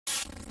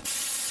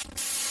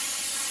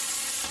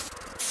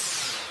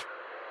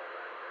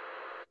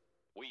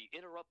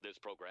interrupt this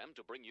program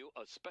to bring you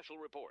a special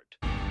report.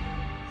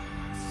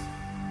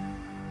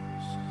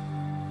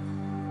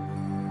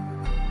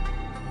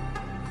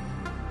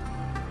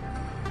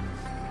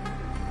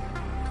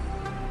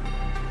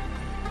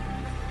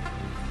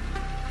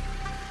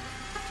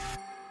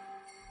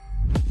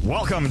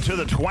 Welcome to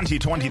the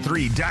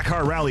 2023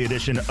 Dakar Rally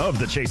edition of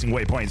the Chasing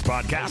Waypoints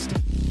podcast.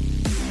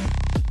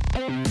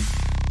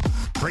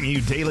 Bringing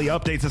you daily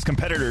updates as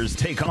competitors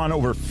take on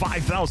over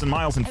 5,000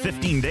 miles in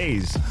 15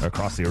 days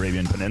across the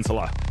Arabian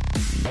Peninsula.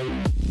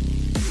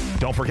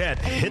 Don't forget,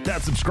 hit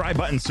that subscribe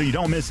button so you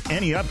don't miss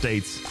any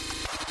updates.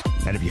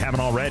 And if you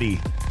haven't already,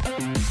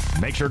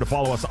 make sure to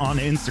follow us on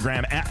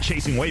Instagram at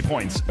Chasing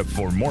Waypoints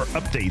for more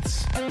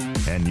updates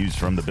and news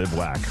from the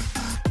bivouac.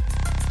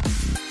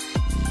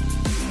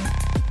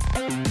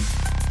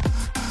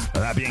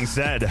 That being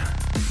said,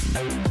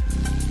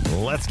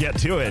 let's get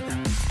to it.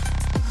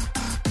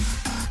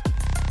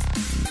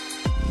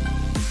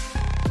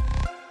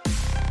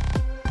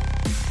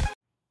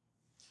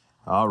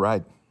 All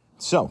right,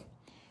 so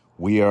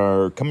we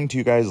are coming to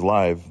you guys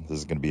live. This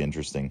is going to be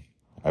interesting.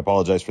 I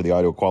apologize for the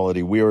audio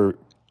quality. We are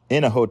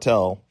in a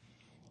hotel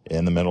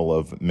in the middle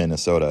of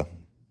Minnesota,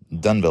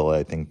 Dunnville,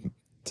 I think,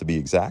 to be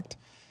exact.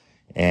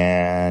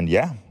 And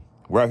yeah,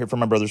 we're out here for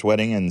my brother's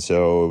wedding, and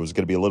so it was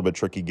going to be a little bit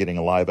tricky getting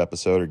a live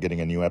episode or getting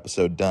a new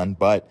episode done,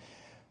 but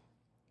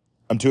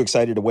I'm too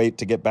excited to wait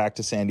to get back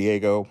to San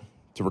Diego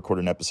to record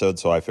an episode,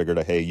 so I figured,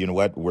 hey, you know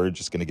what? We're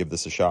just going to give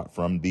this a shot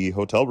from the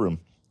hotel room.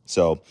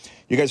 So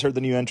you guys heard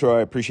the new intro.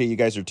 I appreciate you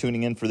guys are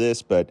tuning in for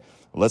this, but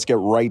let's get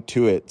right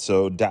to it.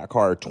 So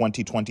Dakar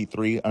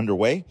 2023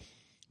 underway.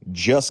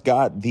 Just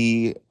got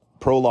the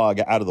prologue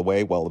out of the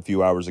way, well, a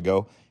few hours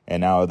ago. And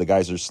now the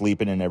guys are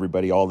sleeping and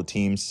everybody, all the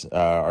teams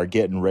are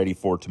getting ready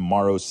for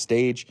tomorrow's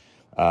stage.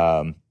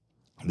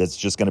 That's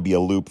just going to be a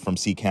loop from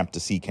C Camp to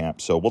C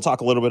Camp. So we'll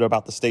talk a little bit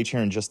about the stage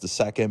here in just a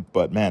second.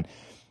 But, man,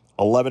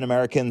 11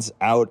 Americans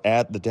out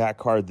at the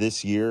Dakar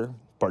this year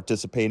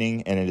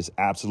participating, and it is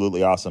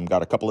absolutely awesome.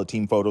 Got a couple of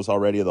team photos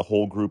already of the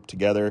whole group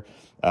together.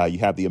 You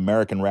have the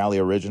American Rally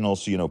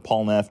Originals. So, you know,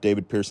 Paul Neff,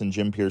 David Pearson,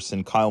 Jim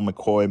Pearson, Kyle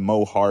McCoy,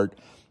 Mo Hart.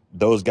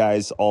 Those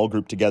guys all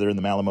grouped together in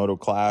the Malamoto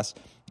class.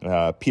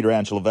 Peter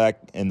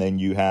Angelovec, and then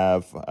you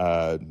have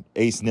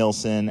Ace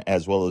Nilsson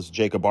as well as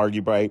Jacob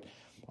Argybright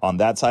on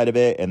that side of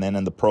it. And then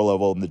in the pro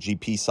level, in the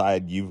GP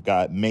side, you've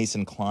got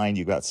Mason Klein,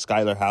 you've got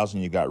Skylar House,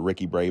 and you've got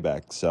Ricky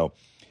Brabeck. So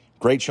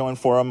great showing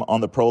for them on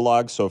the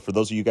prologue. So for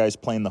those of you guys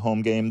playing the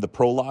home game, the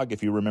prologue,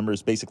 if you remember,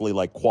 is basically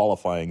like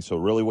qualifying. So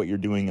really what you're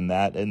doing in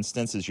that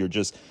instance is you're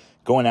just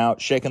going out,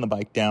 shaking the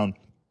bike down,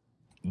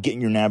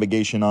 getting your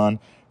navigation on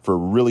for a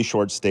really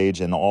short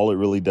stage. And all it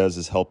really does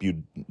is help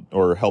you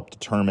or help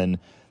determine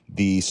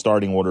the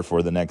starting order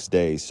for the next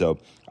day. So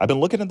I've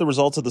been looking at the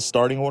results of the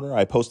starting order.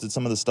 I posted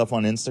some of the stuff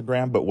on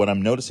Instagram, but what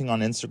I'm noticing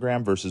on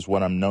Instagram versus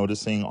what I'm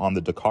noticing on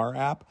the Dakar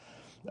app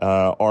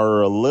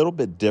are a little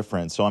bit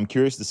different. So I'm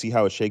curious to see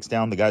how it shakes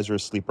down. The guys are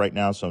asleep right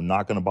now, so I'm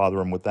not going to bother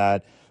them with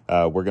that.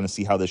 We're going to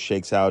see how this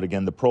shakes out.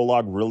 Again, the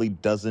prologue really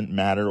doesn't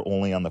matter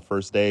only on the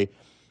first day.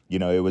 You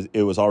know,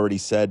 it was already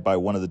said by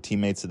one of the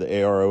teammates of the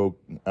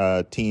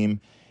ARO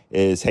team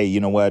is, hey, you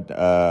know what,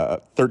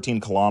 13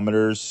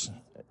 kilometers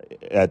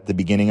at the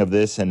beginning of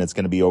this, and it's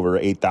going to be over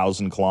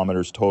 8,000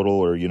 kilometers total,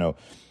 or, you know,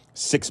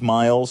 6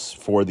 miles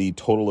for the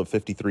total of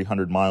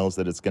 5,300 miles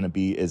that it's going to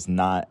be is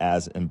not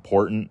as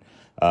important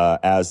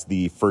as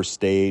the first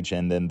stage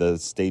and then the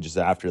stages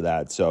after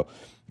that. So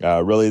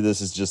really,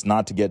 this is just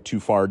not to get too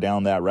far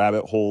down that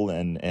rabbit hole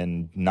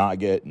and not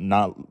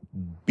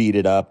beat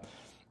it up,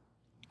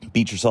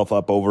 beat yourself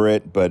up over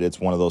it. But it's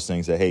one of those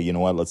things that, hey, you know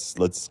what,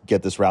 let's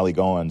get this rally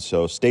going.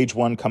 So stage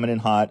one coming in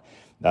hot.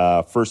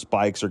 First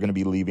bikes are going to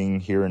be leaving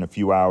here in a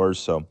few hours,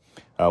 so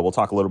we'll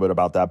talk a little bit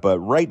about that. But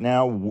right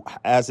now,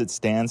 as it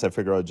stands, I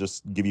figure I'll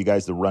just give you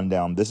guys the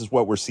rundown. This is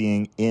what we're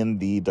seeing in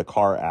the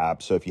Dakar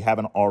app. So if you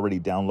haven't already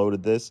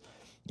downloaded this,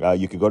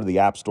 you could go to the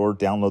App Store,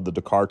 download the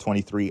Dakar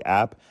 23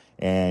 app,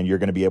 and you're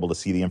going to be able to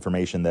see the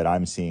information that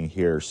I'm seeing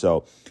here.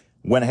 So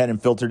went ahead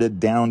and filtered it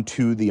down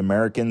to the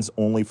Americans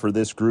only for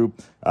this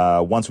group.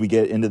 Once we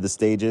get into the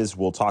stages,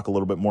 we'll talk a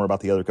little bit more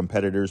about the other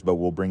competitors, but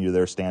we'll bring you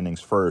their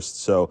standings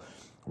first. So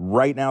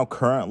right now,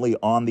 currently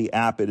on the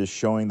app, it is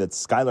showing that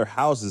Skylar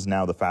House is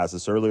now the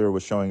fastest. Earlier it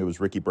was showing it was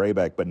Ricky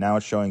Brabeck, but now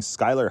it's showing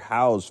Skylar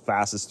House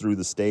fastest through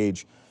the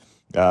stage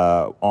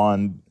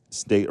on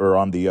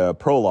the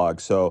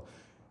prologue. So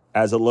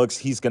as it looks,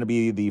 he's going to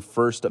be the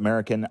first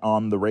American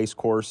on the race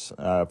course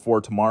for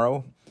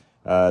tomorrow.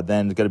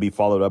 Then it's going to be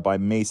followed up by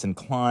Mason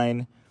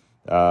Klein.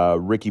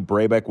 Ricky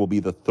Brabeck will be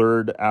the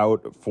third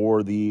out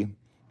for the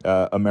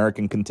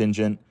American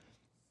contingent.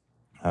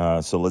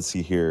 So let's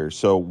see here.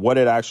 So what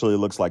it actually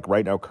looks like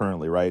right now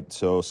currently, right?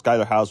 So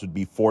Skylar House would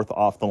be 4th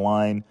off the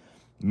line.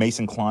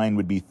 Mason Klein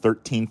would be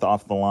 13th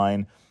off the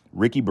line.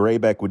 Ricky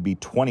Brabeck would be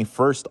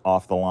 21st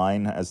off the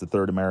line as the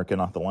third American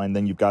off the line.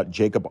 Then you've got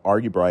Jacob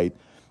Argybright.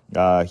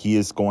 He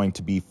is going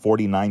to be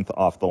 49th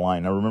off the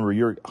line. Now remember,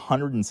 you're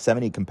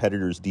 170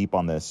 competitors deep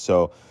on this.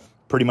 So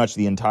pretty much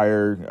the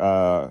entire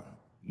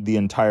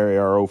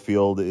ARO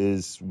field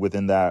is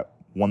within that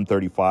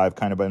 135,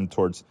 kind of been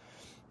towards,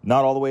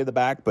 not all the way to the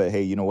back, but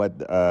hey, you know what?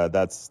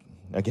 That's,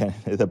 again,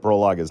 the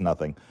prologue is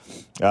nothing.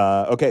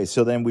 Okay,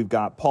 so then we've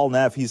got Paul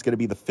Neff. He's going to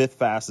be the fifth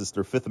fastest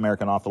or fifth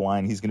American off the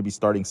line. He's going to be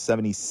starting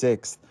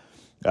 76th.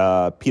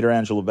 Peter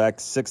Angelo Vec,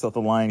 sixth off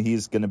the line.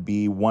 He's going to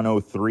be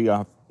 103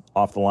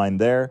 off the line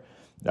there.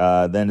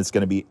 Then it's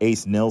going to be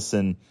Ace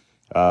Nilsson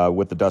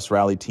with the Dust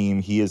Rally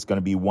team. He is going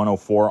to be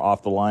 104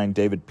 off the line.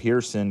 David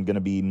Pearson going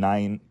to be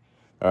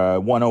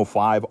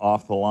 105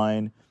 off the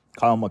line.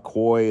 Kyle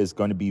McCoy is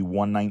going to be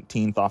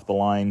 119th off the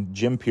line.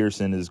 Jim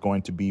Pearson is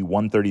going to be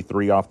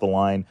 133 off the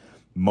line.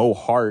 Mo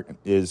Hart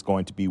is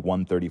going to be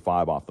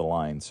 135 off the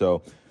line.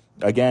 So,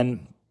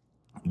 again,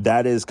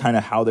 that is kind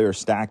of how they're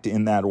stacked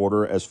in that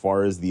order as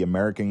far as the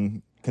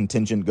American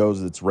contingent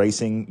goes that's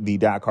racing the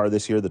Dakar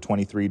this year, the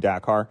 23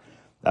 Dakar.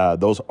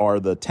 Those are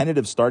the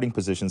tentative starting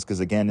positions because,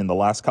 again, in the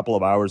last couple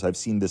of hours, I've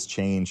seen this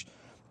change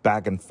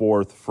back and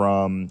forth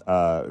from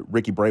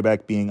Ricky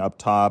Brabec being up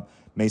top,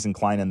 Mason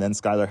Klein, and then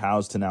Skylar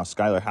Howes to now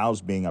Skylar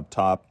Howes being up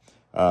top,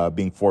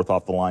 being fourth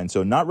off the line.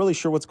 So not really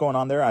sure what's going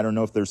on there. I don't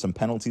know if there's some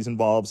penalties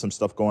involved, some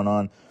stuff going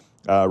on.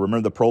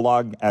 Remember the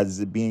prologue, as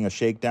it being a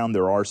shakedown,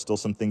 there are still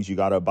some things you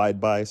got to abide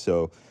by.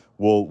 So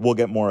we'll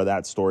get more of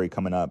that story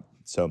coming up.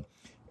 So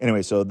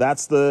anyway, so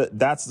that's the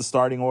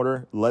starting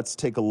order. Let's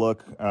take a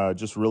look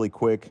just really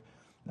quick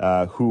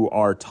who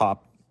our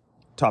top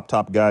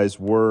guys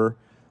were.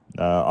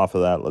 Off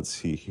of that, let's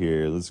see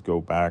here. Let's go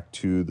back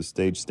to the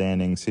stage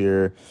standings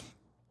here.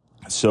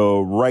 So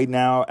right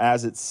now,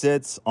 as it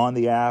sits on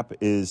the app,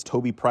 is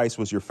Toby Price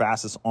was your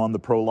fastest on the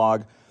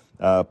prologue,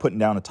 putting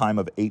down a time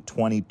of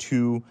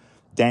 8:22.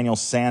 Daniel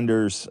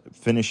Sanders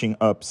finishing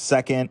up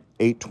second,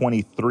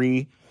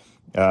 8:23.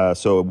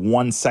 So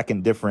 1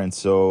 second difference.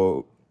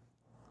 So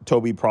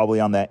Toby probably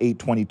on that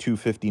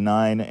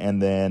 8:22.59, and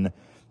then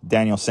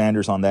Daniel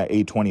Sanders on that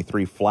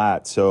 8:23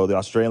 flat. So the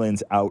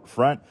Australians out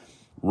front.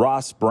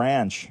 Ross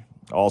Branch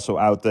also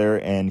out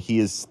there, and he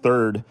is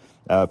third,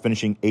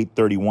 finishing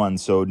 8:31,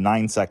 so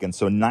 9 seconds.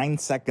 So 9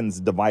 seconds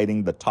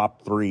dividing the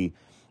top three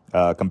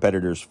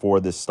competitors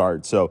for this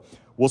start. So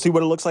we'll see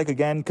what it looks like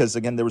again, because,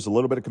 again, there was a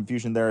little bit of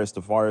confusion there as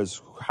to far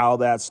as how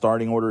that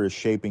starting order is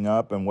shaping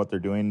up and what they're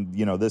doing.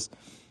 You know,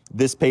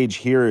 this page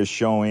here is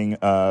showing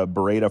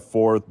Beretta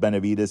fourth,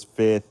 Benavides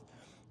fifth,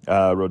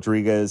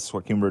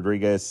 Joaquin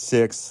Rodriguez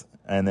sixth,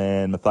 and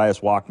then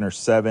Matthias Wagner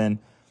 7.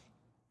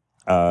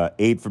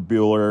 8 for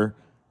Bueller,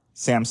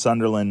 Sam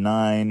Sunderland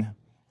 9,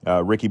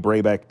 Ricky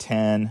Brabec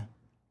 10,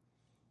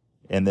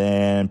 and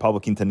then Pablo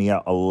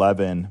Quintanilla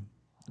 11,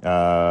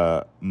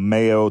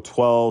 Mayo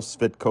 12,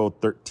 Svitko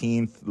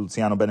 13th,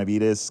 Luciano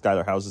Benavides,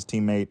 Skylar House's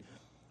teammate,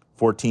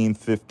 14th,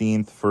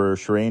 15th for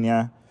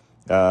Sharania,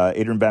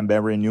 Adrian Van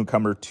Beveren,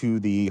 newcomer to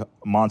the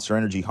Monster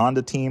Energy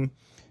Honda team,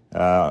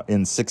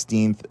 in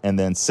 16th, and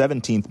then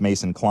 17th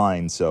Mason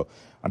Klein. So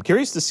I'm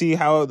curious to see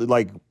how,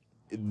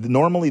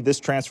 normally this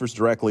transfers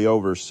directly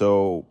over,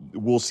 so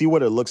we'll see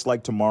what it looks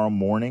like tomorrow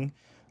morning.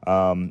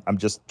 I'm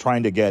just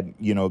trying to get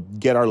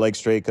our legs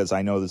straight, because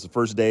I know this is the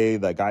first day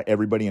that got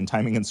everybody in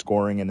timing and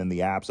scoring, and in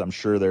the apps, I'm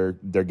sure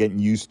they're getting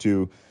used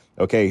to,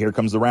 okay, here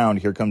comes the round,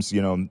 here comes,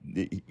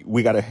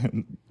 we got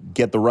to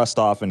get the rust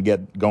off and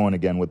get going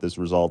again with this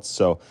results.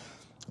 So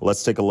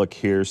let's take a look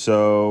here.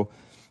 So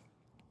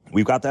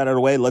we've got that out of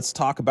the way. Let's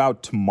talk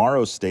about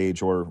tomorrow's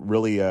stage, or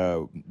really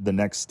the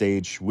next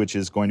stage, which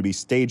is going to be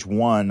stage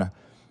 1,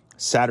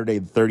 Saturday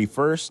the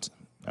 31st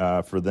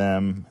for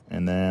them.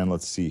 And then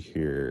let's see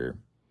here.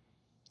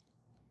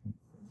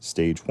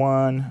 Stage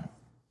 1,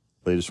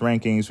 latest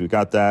rankings. We've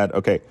got that.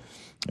 Okay,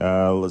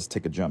 let's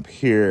take a jump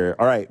here.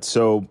 All right,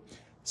 so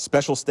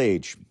special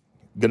stage.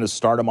 Going to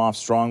start them off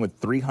strong with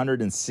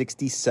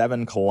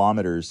 367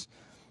 kilometers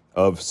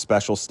of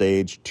special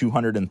stage,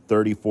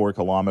 234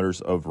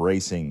 kilometers of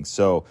racing.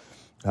 So,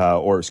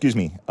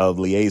 of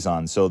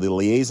liaison. So the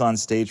liaison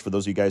stage, for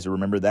those of you guys who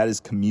remember, that is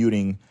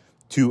commuting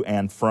to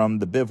and from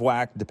the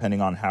bivouac,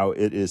 depending on how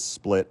it is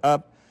split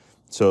up.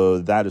 So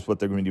that is what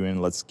they're going to be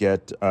doing. Let's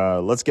get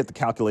the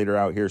calculator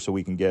out here so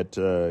we can get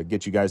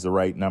you guys the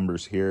right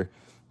numbers here.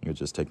 It'll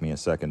just take me a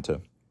second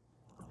to.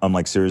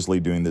 I'm seriously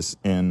doing this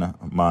in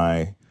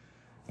my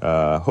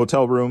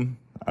hotel room.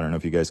 I don't know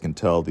if you guys can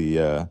tell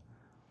the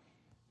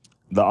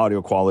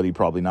audio quality,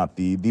 probably not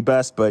the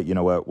best, but you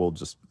know what? We'll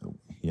just,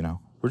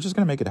 we're just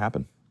going to make it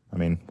happen. I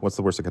mean, what's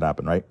the worst that could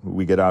happen, right?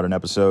 We get out an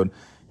episode,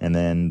 and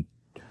then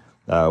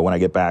when I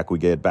get back, we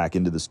get back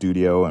into the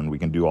studio and we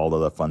can do all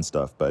of the fun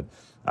stuff. But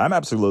I'm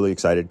absolutely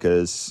excited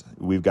because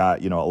we've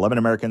got, 11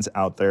 Americans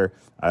out there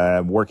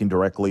working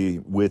directly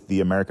with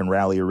the American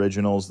Rally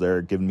Originals.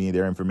 They're giving me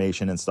their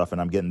information and stuff,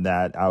 and I'm getting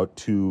that out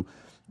to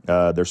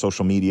their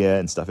social media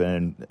and stuff,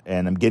 and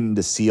I'm getting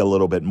to see a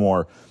little bit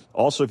more.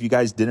 Also, if you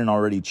guys didn't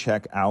already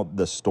check out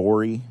the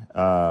story,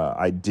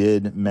 I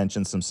did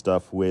mention some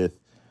stuff with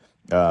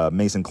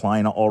Mason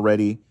Klein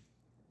already,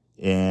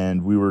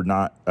 and we were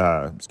not,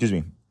 I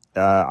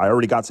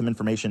already got some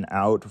information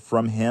out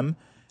from him,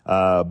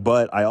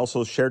 but I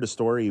also shared a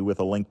story with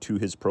a link to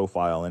his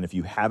profile. And if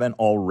you haven't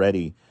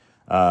already,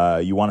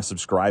 you want to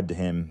subscribe to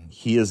him.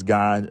 He has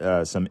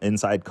got some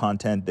inside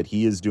content that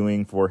he is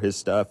doing for his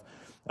stuff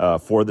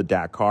for the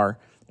Dakar,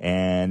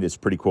 and it's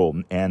pretty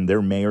cool. And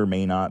there may or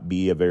may not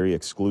be a very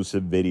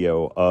exclusive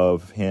video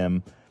of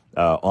him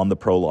on the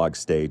prologue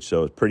stage.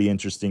 So it's pretty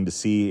interesting to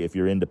see. If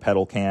you're into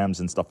pedal cams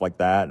and stuff like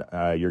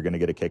that, you're going to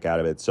get a kick out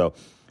of it. So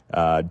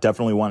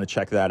definitely want to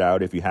check that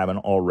out if you haven't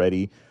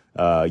already.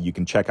 You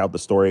can check out the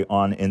story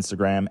on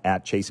Instagram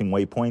at Chasing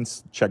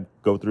Waypoints.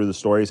 Go through the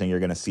stories and you're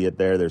going to see it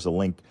there. There's a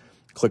link.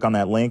 Click on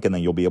that link and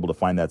then you'll be able to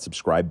find that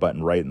subscribe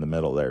button right in the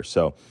middle there.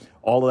 So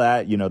all of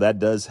that, that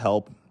does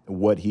help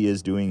what he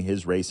is doing,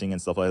 his racing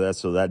and stuff like that.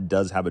 So that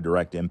does have a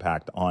direct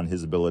impact on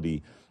his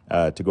ability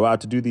to go out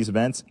to do these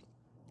events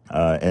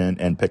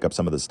and pick up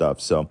some of the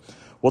stuff. So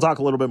we'll talk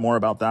a little bit more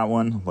about that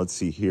one. Let's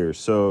see here.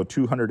 So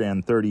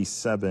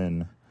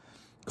 237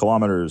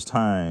 kilometers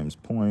times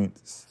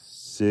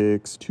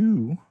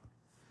 0.62.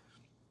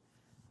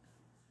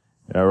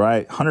 All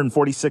right,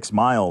 146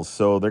 miles.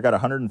 So they've got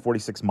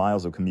 146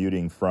 miles of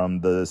commuting from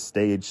the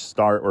stage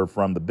start, or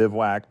from the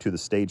bivouac to the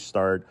stage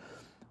start,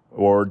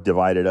 or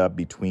divided up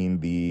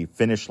between the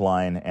finish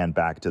line and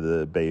back to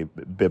the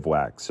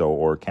bivouac. So,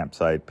 or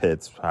campsite,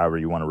 pits, however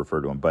you want to refer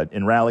to them. But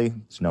in rally,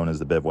 it's known as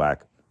the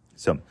bivouac.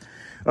 So,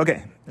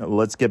 okay,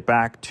 let's get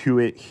back to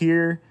it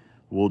here.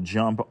 We'll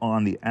jump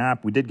on the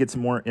app. We did get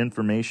some more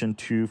information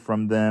too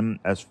from them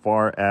as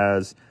far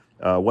as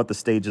what the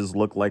stages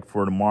look like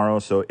for tomorrow.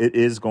 So it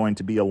is going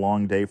to be a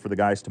long day for the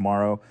guys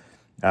tomorrow.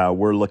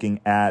 We're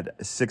looking at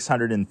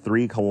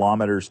 603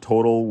 kilometers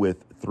total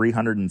with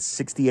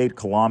 368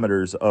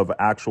 kilometers of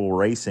actual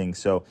racing.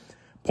 So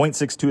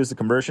 0.62 is the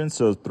conversion.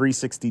 So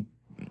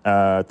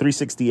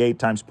 368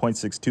 times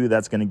 0.62,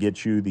 that's going to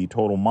get you the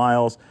total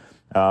miles.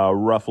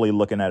 Roughly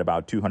looking at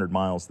about 200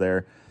 miles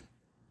there.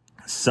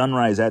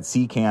 Sunrise at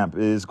Sea Camp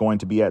is going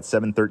to be at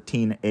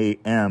 7:13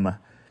 a.m.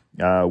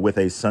 With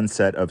a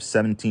sunset of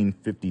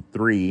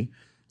 17:53.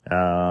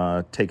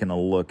 Taking a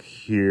look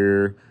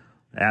here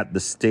at the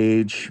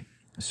stage.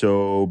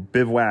 So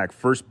bivouac,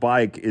 first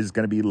bike is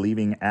going to be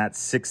leaving at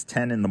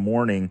 6:10 in the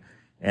morning,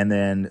 and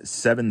then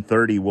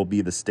 7:30 will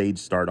be the stage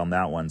start on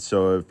that one.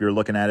 So if you're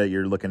looking at it,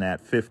 you're looking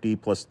at 50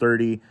 plus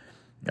 30.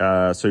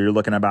 So you're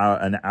looking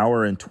about an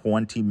hour and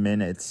 20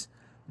 minutes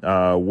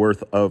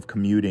worth of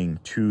commuting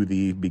to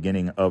the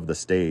beginning of the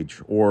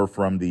stage, or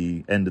from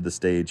the end of the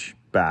stage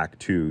back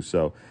too.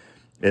 So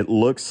it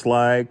looks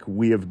like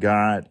we have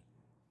got,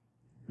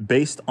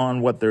 based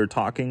on what they're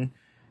talking,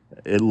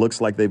 it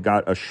looks like they've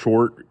got a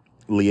short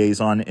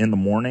liaison in the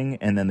morning,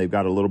 and then they've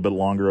got a little bit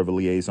longer of a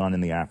liaison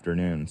in the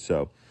afternoon.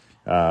 So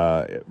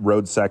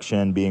road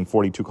section being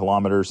 42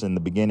 kilometers in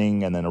the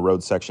beginning, and then a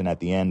road section at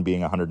the end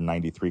being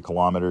 193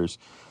 kilometers.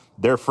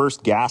 Their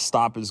first gas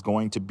stop is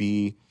going to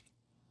be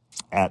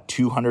at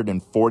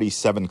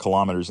 247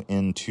 kilometers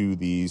into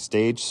the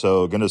stage.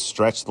 So going to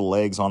stretch the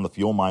legs on the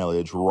fuel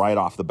mileage right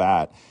off the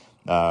bat,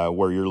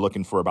 where you're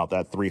looking for about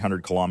that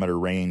 300 kilometer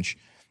range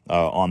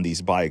on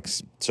these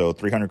bikes. So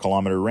 300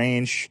 kilometer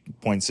range,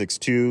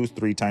 0.62,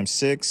 3 times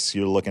 6,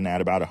 you're looking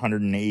at about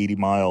 180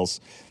 miles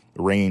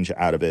range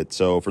out of it.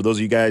 So for those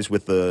of you guys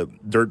with the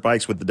dirt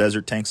bikes with the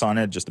desert tanks on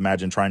it, just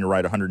imagine trying to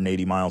ride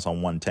 180 miles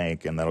on one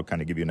tank, and that'll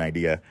kind of give you an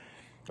idea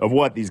of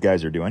what these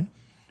guys are doing.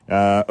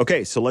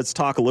 Okay, so let's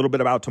talk a little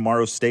bit about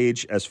tomorrow's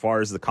stage as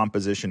far as the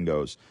composition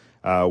goes.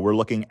 We're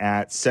looking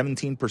at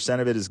 17%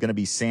 of it is going to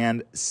be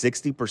sand,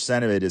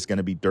 60% of it is going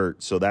to be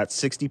dirt. So that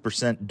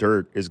 60%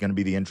 dirt is going to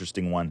be the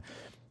interesting one.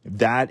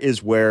 That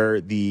is where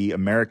the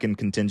American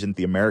contingent,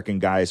 the American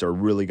guys, are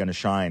really going to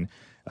shine.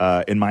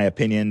 In my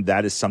opinion,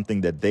 that is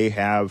something that they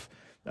have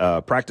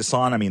practice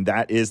on. I mean,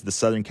 that is the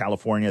Southern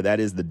California, that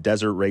is the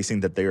desert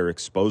racing that they are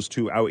exposed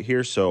to out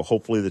here. So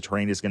hopefully the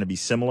terrain is going to be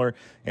similar,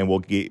 and we'll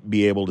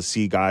be able to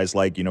see guys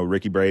like,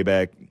 Ricky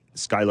Brabeck,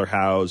 Skylar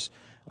Howes,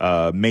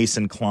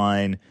 Mason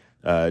Klein,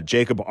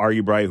 Jacob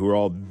Argybright, who are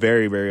all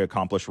very, very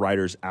accomplished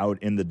riders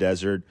out in the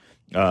desert,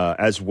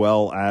 as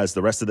well as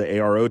the rest of the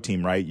ARO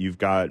team, right? You've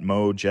got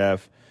Mo,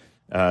 Jeff,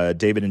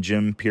 David and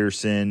Jim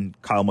Pearson,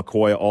 Kyle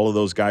McCoy. All of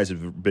those guys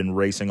have been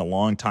racing a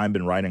long time,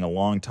 been riding a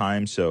long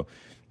time. So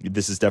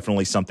this is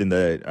definitely something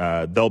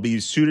that they'll be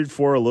suited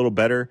for a little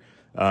better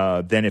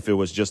than if it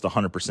was just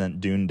 100%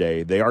 dune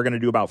day. They are going to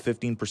do about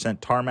 15%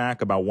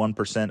 tarmac, about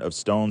 1% of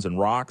stones and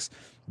rocks.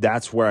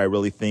 That's where I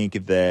really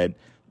think that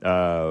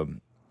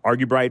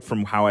Argybright,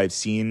 from how I've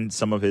seen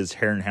some of his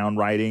hare and hound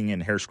riding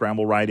and hare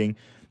scramble riding,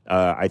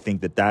 I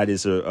think that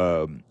is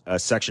a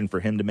section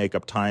for him to make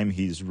up time.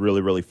 He's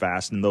really, really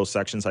fast in those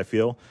sections, I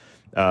feel.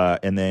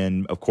 And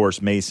then, of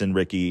course, Mason,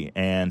 Ricky,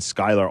 and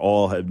Skylar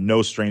all have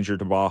no stranger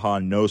to Baja,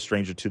 no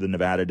stranger to the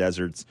Nevada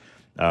deserts,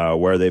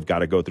 where they've got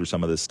to go through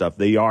some of this stuff.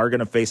 They are going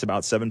to face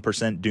about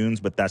 7% dunes,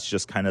 but that's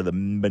just kind of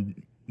the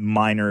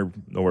minor,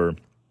 or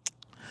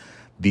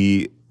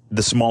the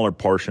smaller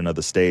portion of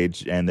the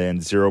stage, and then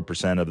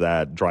 0% of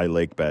that dry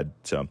lake bed.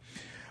 So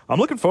I'm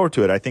looking forward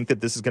to it. I think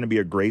that this is going to be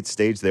a great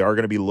stage. They are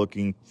going to be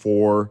looking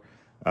for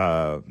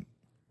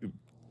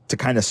to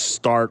kind of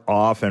start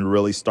off and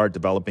really start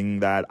developing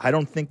that. I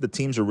don't think the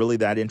teams are really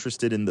that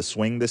interested in the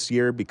swing this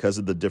year because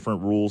of the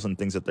different rules and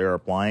things that they're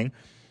applying,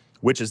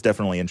 which is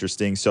definitely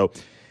interesting. So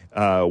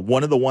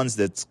one of the ones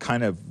that's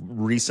kind of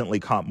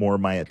recently caught more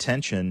of my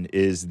attention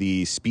is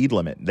the speed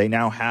limit. They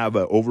now have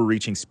an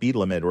overreaching speed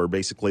limit, or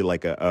basically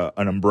like an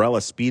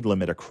umbrella speed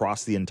limit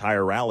across the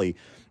entire rally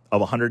of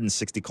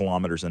 160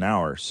 kilometers an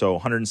hour. So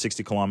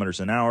 160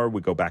 kilometers an hour,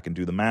 we go back and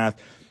do the math.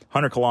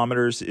 100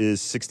 kilometers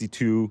is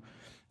 62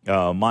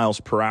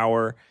 miles per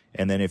hour,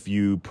 and then if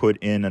you put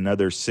in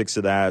another 6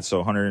 of that, so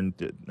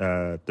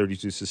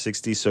 132 to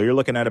 60, so you're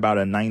looking at about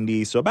a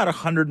 90, so about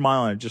 100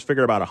 mile, just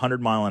figure about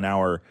 100 mile an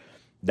hour,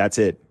 that's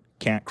it,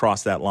 can't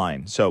cross that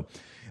line. So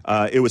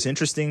it was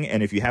interesting,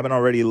 and if you haven't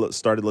already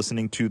started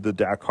listening to the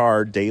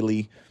Dakar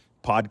Daily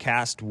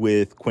podcast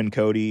with Quinn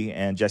Cody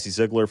and Jesse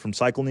Ziegler from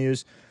Cycle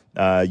News,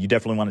 you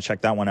definitely want to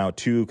check that one out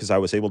too, because I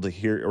was able to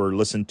hear or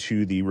listen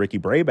to the Ricky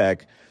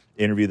Brabeck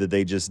interview that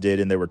they just did,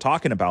 and they were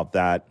talking about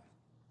that.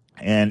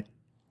 And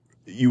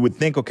you would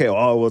think, okay,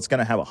 well, it's going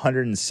to have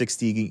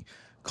 160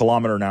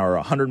 kilometer an hour,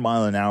 100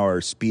 mile an hour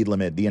speed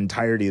limit the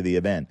entirety of the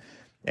event.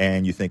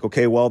 And you think,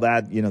 okay, well,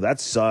 that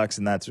sucks.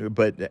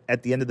 But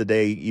at the end of the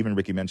day, even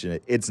Ricky mentioned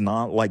it, it's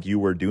not like you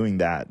were doing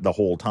that the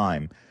whole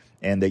time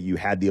and that you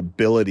had the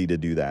ability to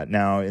do that.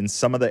 Now, in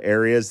some of the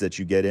areas that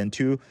you get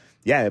into,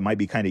 yeah, it might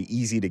be kind of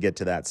easy to get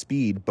to that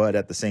speed, but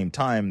at the same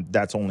time,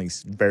 that's only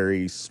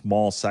very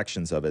small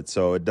sections of it.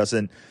 So it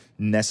doesn't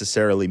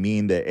necessarily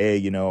mean that,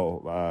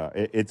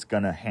 it's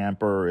going to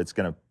hamper, it's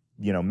going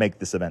to, make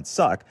this event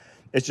suck.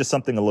 It's just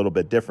something a little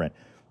bit different.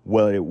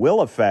 What it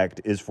will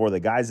affect is for the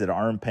guys that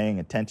aren't paying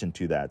attention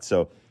to that.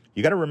 So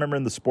you got to remember,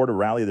 in the sport of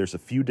rally, there's a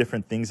few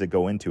different things that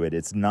go into it.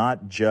 It's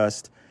not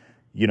just,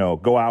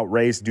 go out,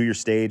 race, do your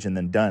stage, and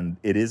then done.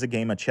 It is a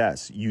game of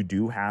chess. You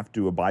do have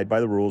to abide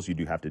by the rules. You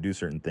do have to do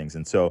certain things.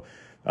 And so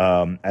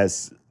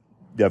as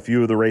a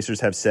few of the racers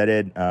have said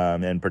it,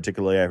 and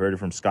particularly I heard it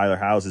from Skylar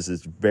Houses,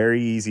 it's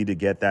very easy to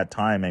get that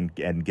time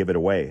and give it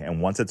away. And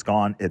once it's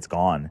gone, it's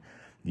gone.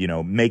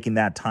 Making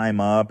that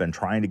time up and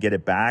trying to get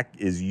it back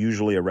is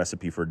usually a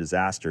recipe for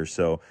disaster.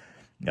 So,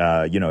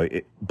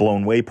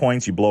 blown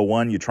waypoints, you blow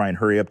one, you try and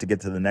hurry up to get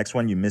to the next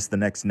one, you miss the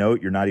next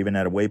note, you're not even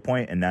at a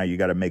waypoint, and now you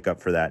got to make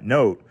up for that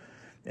note.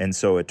 And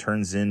so it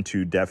turns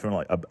into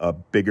definitely a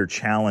bigger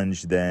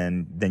challenge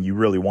than you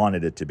really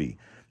wanted it to be.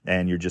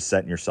 And you're just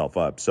setting yourself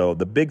up. So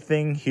the big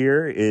thing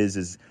here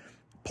is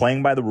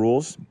playing by the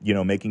rules,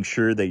 making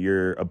sure that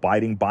you're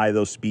abiding by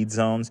those speed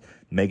zones,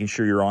 making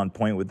sure you're on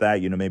point with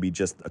that, maybe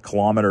just a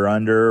kilometer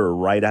under or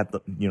right at the,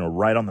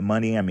 right on the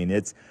money. I mean,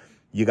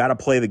 you got to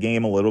play the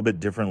game a little bit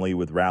differently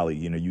with rally.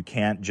 You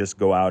can't just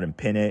go out and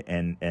pin it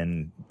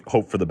and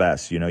hope for the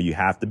best. You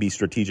have to be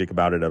strategic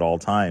about it at all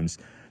times.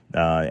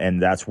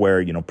 And that's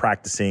where,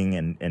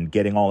 practicing and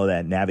getting all of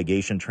that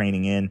navigation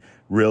training in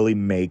really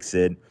makes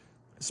it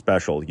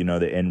special,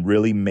 and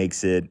really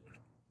makes it,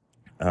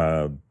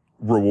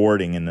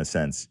 rewarding in a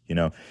sense.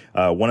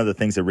 One of the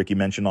things that Ricky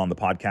mentioned on the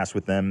podcast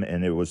with them,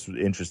 and it was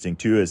interesting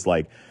too, is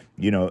like,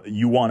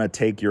 you want to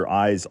take your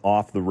eyes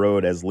off the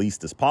road as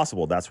least as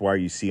possible. That's why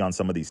you see on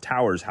some of these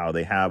towers how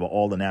they have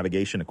all the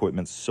navigation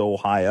equipment so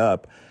high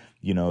up,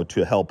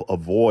 to help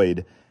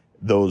avoid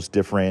those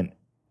different,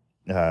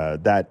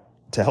 to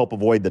help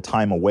avoid the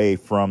time away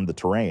from the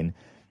terrain.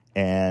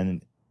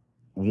 And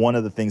one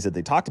of the things that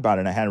they talked about,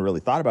 and I hadn't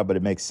really thought about, but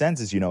it makes sense,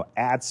 is,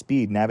 at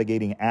speed,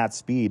 navigating at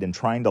speed and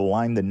trying to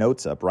line the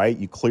notes up, right?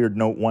 You cleared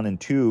note 1 and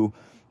 2.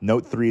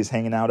 Note 3 is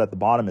hanging out at the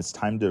bottom. It's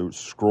time to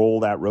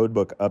scroll that road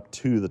book up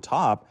to the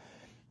top.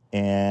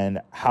 And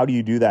how do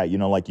you do that? You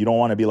don't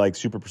want to be like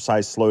super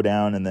precise, slow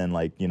down, and then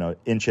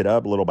inch it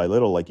up little by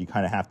little. Like, you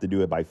kind of have to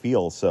do it by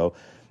feel. So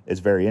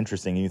it's very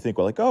interesting. And you think,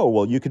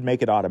 well, you could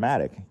make it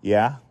automatic.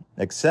 Yeah,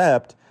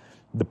 except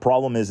the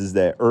problem is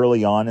that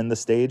early on in the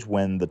stage,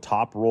 when the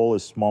top roll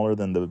is smaller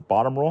than the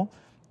bottom roll,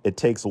 it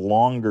takes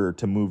longer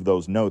to move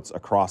those notes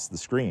across the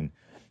screen,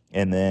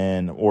 and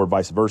then, or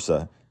vice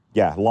versa.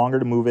 Yeah, longer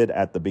to move it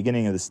at the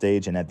beginning of the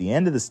stage, and at the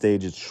end of the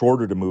stage, it's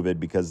shorter to move it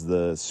because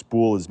the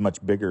spool is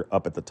much bigger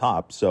up at the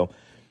top. So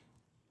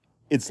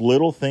it's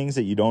little things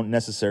that you don't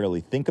necessarily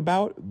think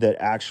about that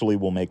actually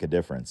will make a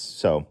difference.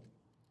 So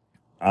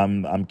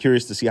I'm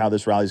curious to see how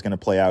this rally is going to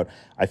play out.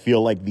 I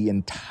feel like the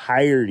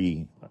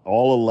entirety,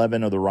 all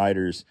 11 of the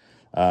riders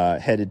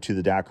headed to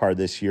the Dakar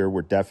this year,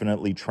 we're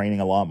definitely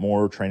training a lot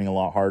more, training a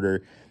lot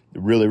harder,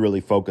 really,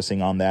 really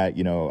focusing on that.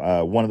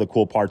 One of the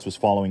cool parts was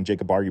following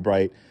Jacob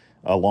Argybright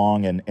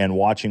along and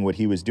watching what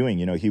he was doing.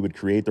 He would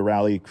create the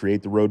rally,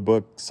 create the road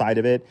book side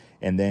of it,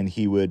 and then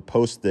he would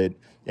post it,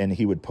 and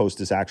he would post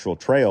his actual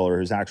trail or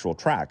his actual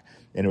track.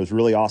 And it was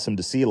really awesome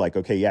to see, like,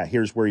 okay, yeah,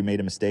 here's where he made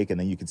a mistake, and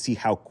then you could see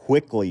how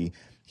quickly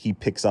he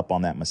picks up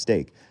on that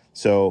mistake.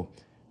 So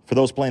for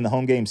those playing the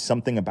home game,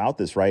 something about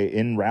this, right?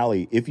 In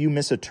rally, if you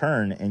miss a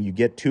turn and you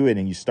get to it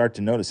and you start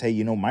to notice,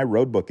 hey, my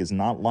road book is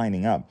not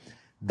lining up,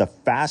 the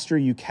faster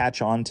you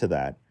catch on to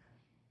that,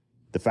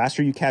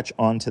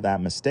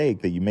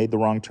 mistake, that you made the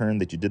wrong turn,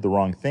 that you did the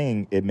wrong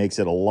thing, it makes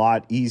it a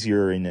lot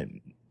easier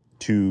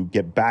to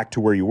get back to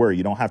where you were.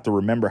 You don't have to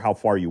remember how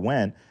far you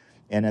went.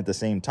 And at the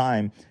same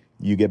time,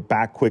 you get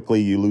back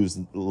quickly. You lose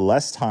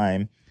less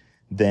time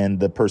than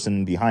the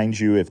person behind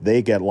you if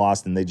they get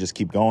lost and they just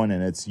keep going,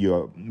 and it's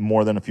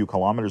more than a few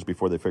kilometers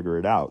before they figure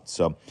it out.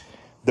 So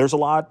there's a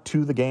lot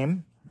to the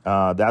game.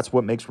 That's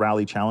what makes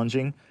rally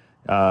challenging.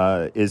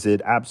 Is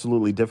it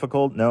absolutely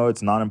difficult? No,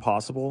 it's not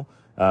impossible.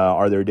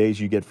 Are there days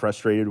you get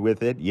frustrated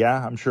with it?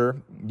 Yeah, I'm sure.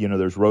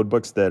 There's road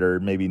books that are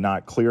maybe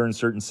not clear in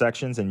certain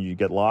sections and you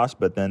get lost,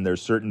 but then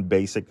there's certain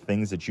basic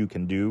things that you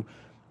can do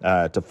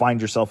to find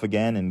yourself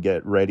again and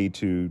get ready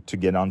to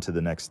get on to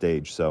the next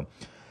stage. So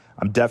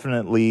I'm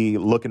definitely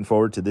looking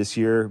forward to this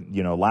year.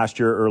 Last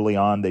year early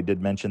on, they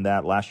did mention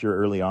that. Last year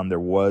early on, there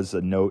was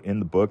a note in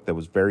the book that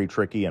was very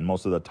tricky, and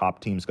most of the top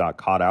teams got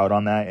caught out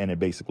on that, and it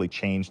basically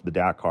changed the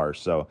Dakar.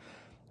 So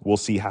we'll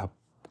see how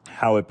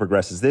it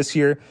progresses this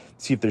year,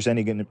 see if there's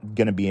going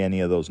to be any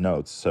of those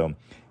notes. So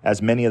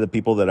as many of the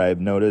people that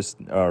I've noticed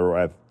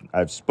or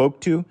I've spoke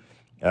to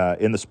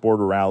in the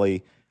Sporter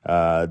Rally,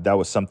 that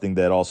was something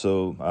that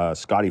also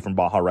Scotty from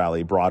Baja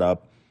Rally brought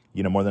up,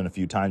 more than a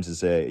few times,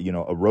 is a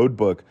road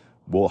book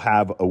will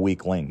have a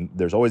weak link.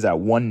 There's always that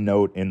one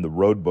note in the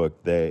road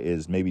book that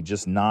is maybe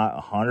just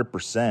not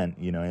 100%,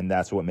 and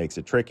that's what makes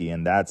it tricky.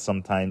 And that's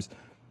sometimes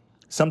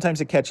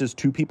it catches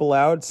two people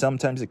out.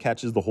 Sometimes it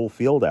catches the whole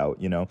field out,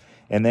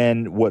 And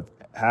then what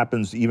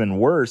happens even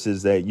worse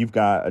is that you've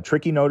got a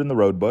tricky note in the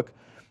road book.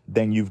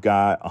 Then you've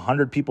got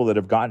 100 people that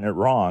have gotten it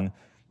wrong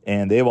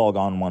and they've all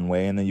gone one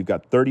way. And then you've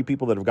got 30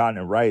 people that have gotten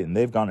it right and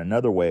they've gone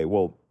another way.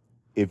 Well,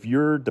 if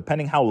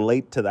depending how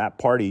late to that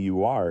party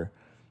you are,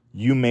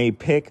 you may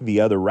pick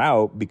the other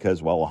route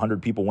because,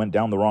 100 people went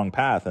down the wrong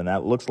path and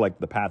that looks like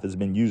the path has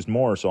been used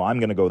more. So I'm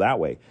going to go that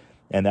way.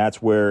 And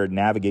that's where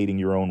navigating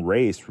your own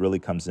race really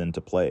comes into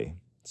play.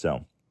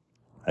 So,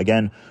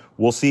 again,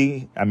 we'll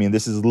see. I mean,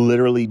 this is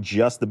literally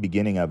just the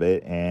beginning of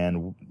it.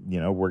 And,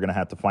 we're going to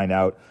have to find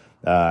out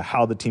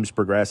how the teams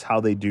progress, how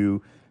they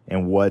do,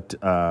 and what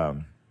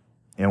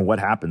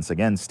happens.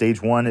 Again,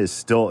 stage one is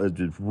still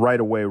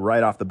right away,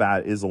 right off the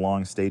bat, is a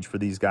long stage for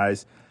these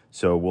guys.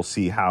 So we'll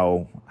see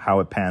how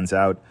it pans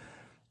out.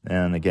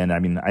 And again, I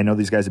mean, I know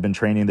these guys have been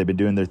training. They've been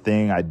doing their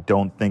thing. I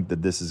don't think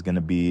that this is going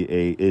to be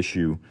a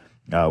issue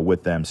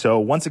with them. So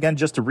once again,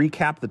 just to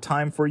recap the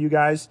time for you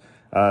guys,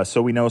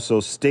 so we know.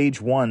 So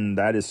stage one,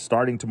 that is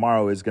starting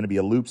tomorrow, is going to be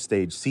a loop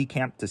stage, C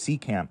camp to C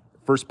camp.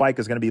 First bike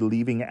is going to be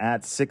leaving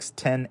at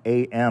 6:10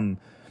 a.m.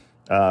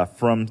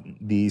 From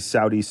the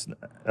Saudis,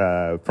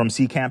 from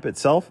C camp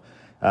itself.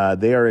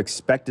 They are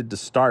expected to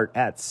start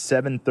at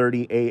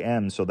 7:30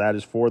 a.m. So that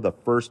is for the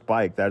first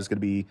bike. That is going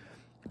to be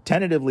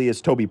tentatively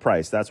is Toby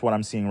Price. That's what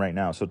I'm seeing right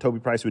now. So Toby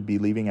Price would be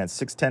leaving at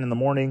 6:10 in the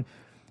morning.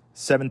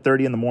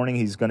 7:30 in the morning,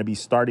 he's going to be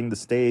starting the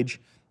stage.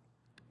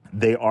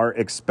 They are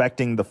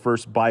expecting the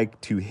first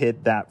bike to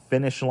hit that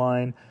finish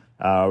line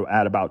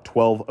at about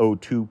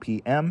 12:02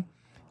 p.m.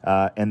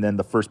 And then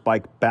the first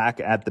bike back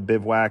at the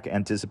bivouac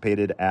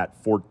anticipated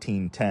at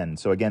 14:10.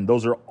 So again,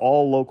 those are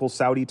all local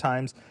Saudi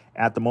times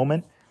at the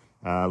moment.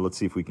 Let's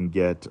see if we can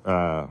get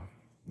to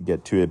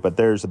it. But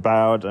there's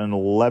about an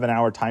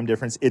 11-hour time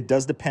difference. It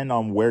does depend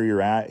on where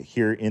you're at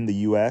here in the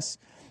U.S.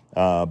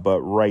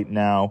 But right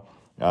now,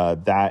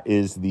 that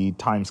is the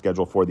time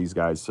schedule for these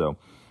guys. So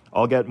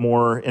I'll get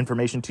more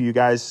information to you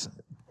guys.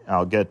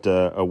 I'll get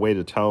a way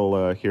to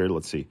tell here.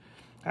 Let's see.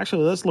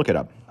 Actually, let's look it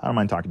up. I don't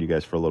mind talking to you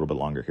guys for a little bit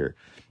longer here.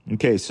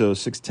 Okay, so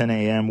 6:10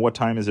 a.m. What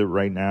time is it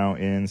right now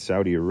in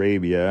Saudi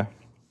Arabia?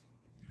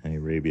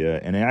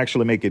 And it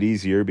actually make it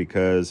easier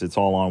because it's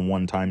all on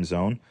one time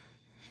zone.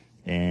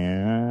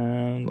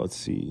 And let's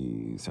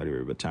see, Saudi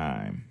Arabia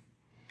time.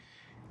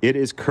 It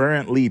is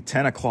currently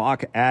 10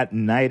 o'clock at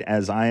night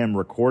as I am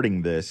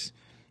recording this.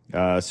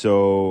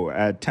 So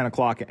at 10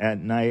 o'clock at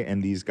night,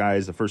 and these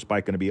guys, the first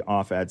bike going to be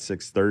off at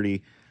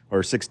 6:30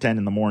 or 6:10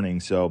 in the morning.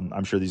 So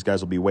I'm sure these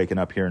guys will be waking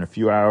up here in a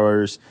few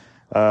hours.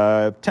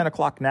 10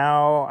 o'clock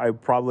now, I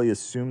probably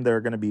assume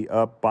they're going to be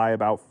up by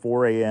about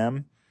 4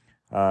 a.m.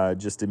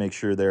 Just to make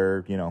sure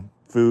they're,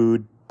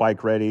 food,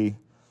 bike ready,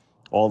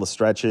 all the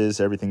stretches,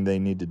 everything they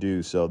need to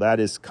do. So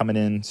that is coming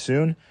in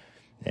soon,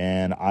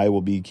 and I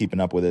will be keeping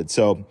up with it.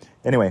 So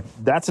anyway,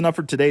 that's enough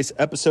for today's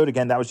episode.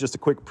 Again, that was just a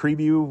quick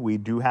preview. We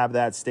do have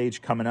that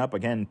stage coming up.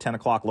 Again, 10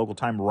 o'clock local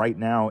time right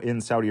now in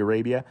Saudi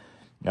Arabia.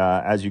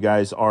 As you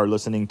guys are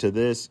listening to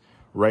this,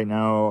 right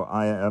now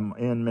I am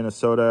in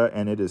Minnesota,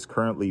 and it is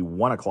currently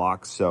 1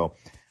 o'clock. So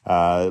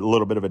a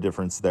little bit of a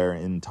difference there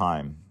in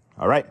time.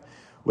 All right.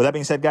 With that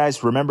being said,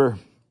 guys, remember,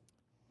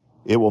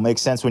 it will make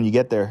sense when you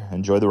get there.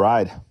 Enjoy the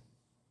ride.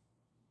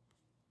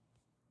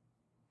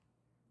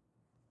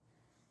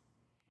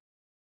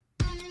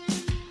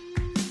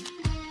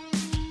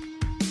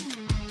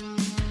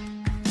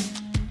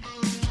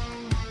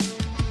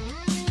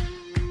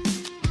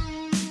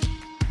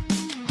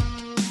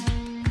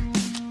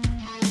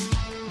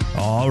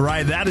 All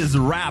right, that is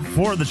a wrap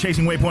for the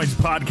Chasing Waypoints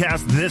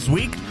podcast this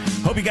week.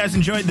 Hope you guys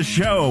enjoyed the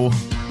show.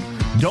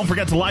 Don't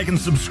forget to like and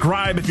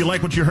subscribe if you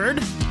like what you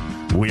heard.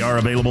 We are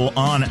available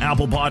on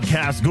Apple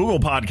Podcasts, Google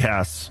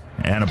Podcasts,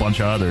 and a bunch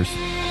of others.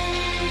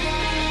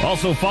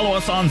 Also, follow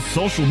us on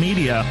social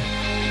media.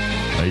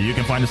 You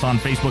can find us on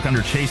Facebook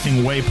under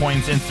Chasing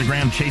Waypoints,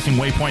 Instagram Chasing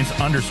Waypoints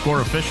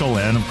 _official,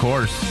 and of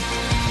course,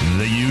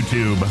 the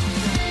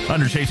YouTube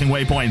under Chasing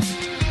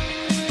Waypoints.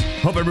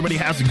 Hope everybody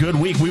has a good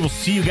week. We will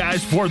see you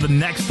guys for the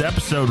next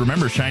episode.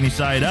 Remember, shiny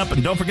side up,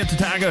 and don't forget to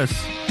tag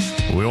us.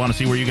 We want to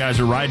see where you guys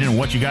are riding and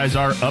what you guys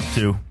are up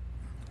to.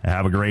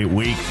 Have a great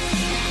week.